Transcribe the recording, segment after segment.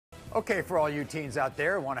Okay, for all you teens out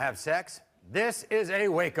there who want to have sex, this is a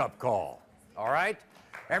wake-up call, all right?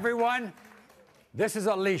 Everyone, this is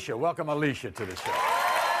Alicia. Welcome Alicia to the show.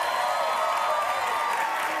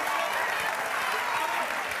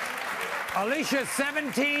 Alicia's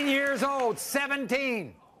 17 years old,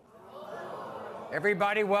 17.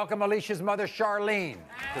 Everybody welcome Alicia's mother, Charlene,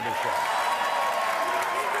 to the show.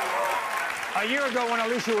 A year ago when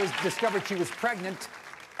Alicia was discovered she was pregnant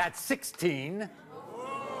at 16,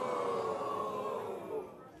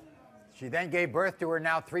 she then gave birth to her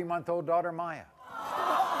now 3-month-old daughter, Maya.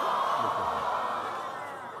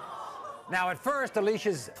 Now, at first,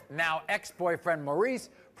 Alicia's now ex-boyfriend, Maurice,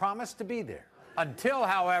 promised to be there. Until,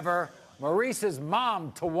 however, Maurice's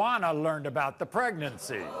mom, Tawana, learned about the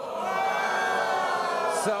pregnancy.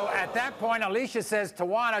 So at that point, Alicia says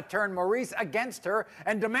Tawana turned Maurice against her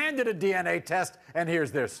and demanded a DNA test, and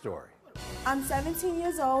here's their story. I'm 17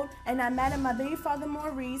 years old, and I'm mad at my baby father,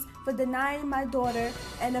 Maurice, for denying my daughter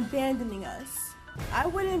and abandoning us. I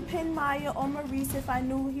wouldn't pin Maya or Maurice if I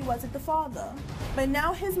knew he wasn't the father. But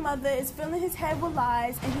now his mother is filling his head with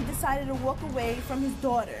lies, and he decided to walk away from his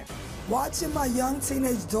daughter. Watching my young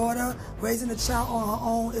teenage daughter raising a child on her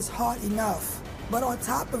own is hard enough. But on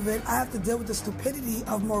top of it, I have to deal with the stupidity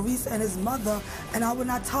of Maurice and his mother, and I would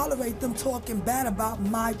not tolerate them talking bad about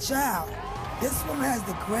my child. This woman has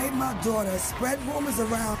degraded my daughter, spread rumors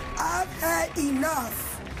around. I've had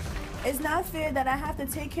enough. It's not fair that I have to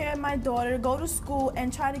take care of my daughter, go to school,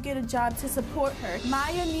 and try to get a job to support her.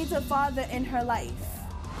 Maya needs a father in her life.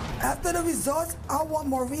 After the results, I want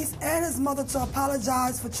Maurice and his mother to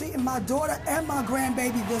apologize for treating my daughter and my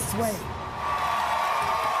grandbaby this way.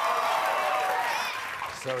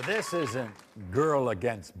 So this isn't girl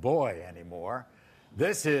against boy anymore.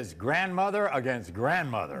 This is grandmother against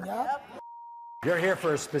grandmother. Yep. You're here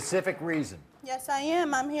for a specific reason. Yes, I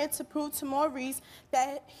am. I'm here to prove to Maurice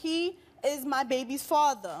that he is my baby's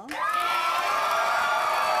father.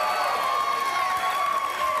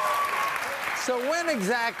 So when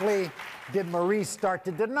exactly did Maurice start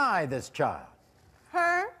to deny this child?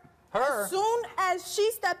 Her? Her? As soon as she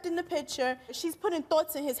stepped in the picture, she's putting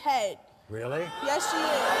thoughts in his head. Really? Yes, she is.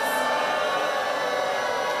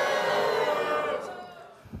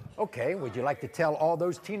 Okay, would you like to tell all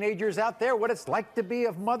those teenagers out there what it's like to be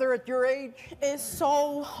a mother at your age? It's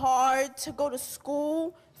so hard to go to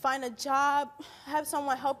school, find a job, have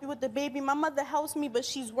someone help you with the baby. My mother helps me, but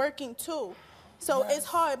she's working too. So It's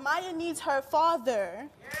hard. Maya needs her father.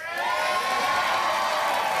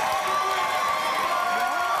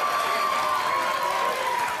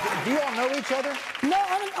 Do you all know each other? No,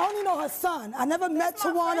 I only know her son. I never met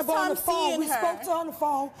Tawana, but on the phone. We spoke to her on the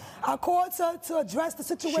phone. I called her to address the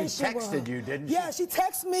situation. She texted you, didn't she? Yeah, she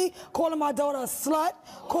texted me, calling my daughter a slut,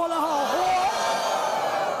 calling her a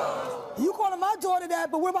whore. You calling my daughter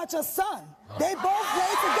that, but what about your son? They both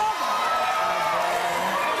play together.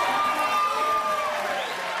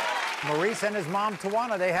 Maurice and his mom,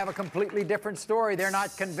 Tawana, they have a completely different story. They're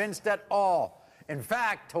not convinced at all. In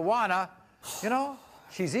fact, Tawana, you know,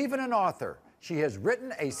 she's even an author. She has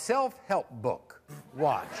written a self-help book.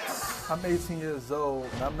 Watch. I'm 18 years old,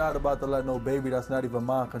 and I'm not about to let no baby that's not even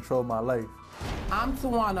mine control my life. I'm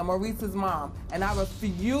Tawana, Maurice's mom, and I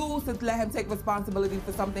refuse to let him take responsibility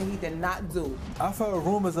for something he did not do. I've heard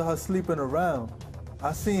rumors of her sleeping around.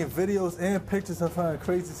 I've seen videos and pictures of her in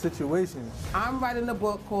crazy situations. I'm writing a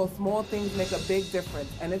book called Small Things Make a Big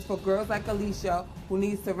Difference, and it's for girls like Alicia who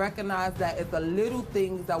needs to recognize that it's the little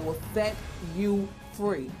things that will set you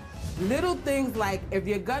free. Little things like, if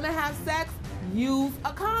you're gonna have sex, use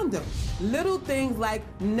a condom. Little things like,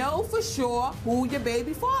 know for sure who your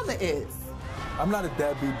baby father is. I'm not a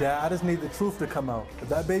deadbeat dad, I just need the truth to come out. If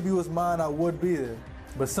that baby was mine, I would be there.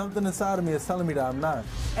 But something inside of me is telling me that I'm not.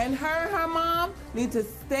 And her mom need to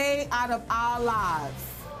stay out of our lives.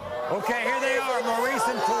 Okay, here they are, Maurice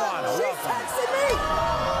and Tawana. She's texting me.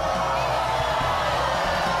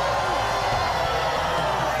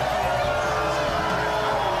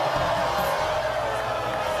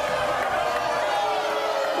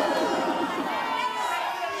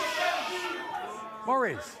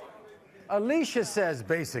 Maurice, Alicia says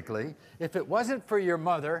basically, if it wasn't for your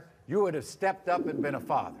mother, you would have stepped up and been a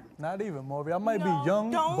father. Not even, Maury. I might be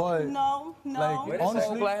young, but... No. Like,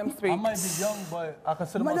 honestly, I might be young, but I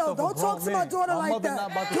consider myself a grown man. Don't talk to my daughter like that.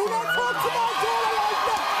 Not about to Do not talk to my daughter like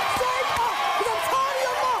that. Say it up, because I'm tired of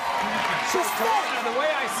your mom. She's Tawana, the way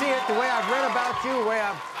I see it, the way I've read about you, the way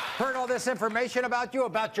I've heard all this information about you,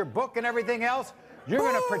 about your book and everything else, You're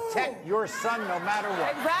going to protect your son no matter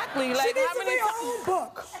what. Exactly. She Like, needs how to many read her times? own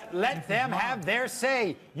book. Let them have their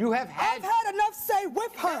say. You have I've had enough say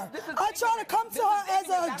with her. I try to come to her as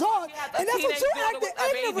an adult, and that's what you acted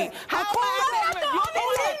ignorant. How I call her am I the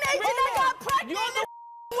only teenager that got pregnant in the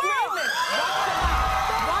world?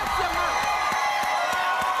 Watch your mouth.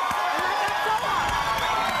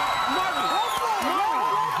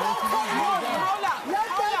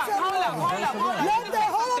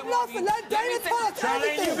 Let Dana talk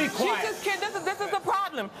Charlene, you be quiet. This is the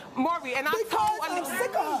problem, Maury. And I'm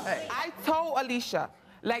sick of her. I told Alicia,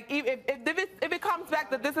 like, if it comes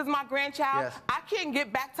back that this is my grandchild, yes. I can't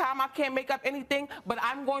get back time. I can't make up anything, but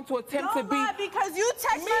I'm going to attempt to be. Because you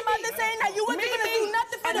text my mother saying that you wasn't going to do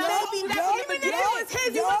nothing for the baby. Even if it was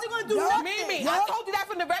his, you wasn't going to do nothing. Mimi, I told you that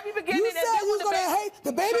from the very beginning. You said you was going to hate,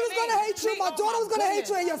 the baby was going to hate you, my daughter was going to hate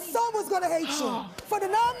you, and your son was going to hate you. For the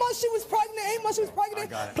 9 months she was pregnant, 8 months she was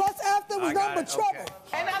pregnant, plus after was nothing but trouble.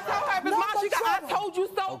 And I told her, but Mom, I told you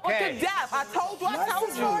so to death. I told you.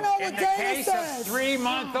 In the case of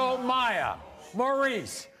 3-month-old Maya,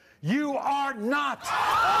 Maurice, you are not.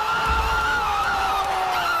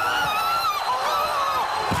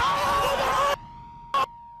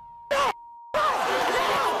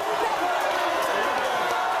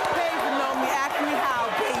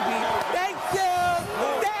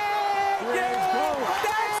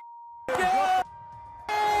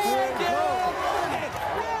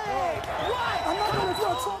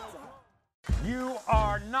 You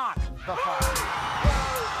are not the father.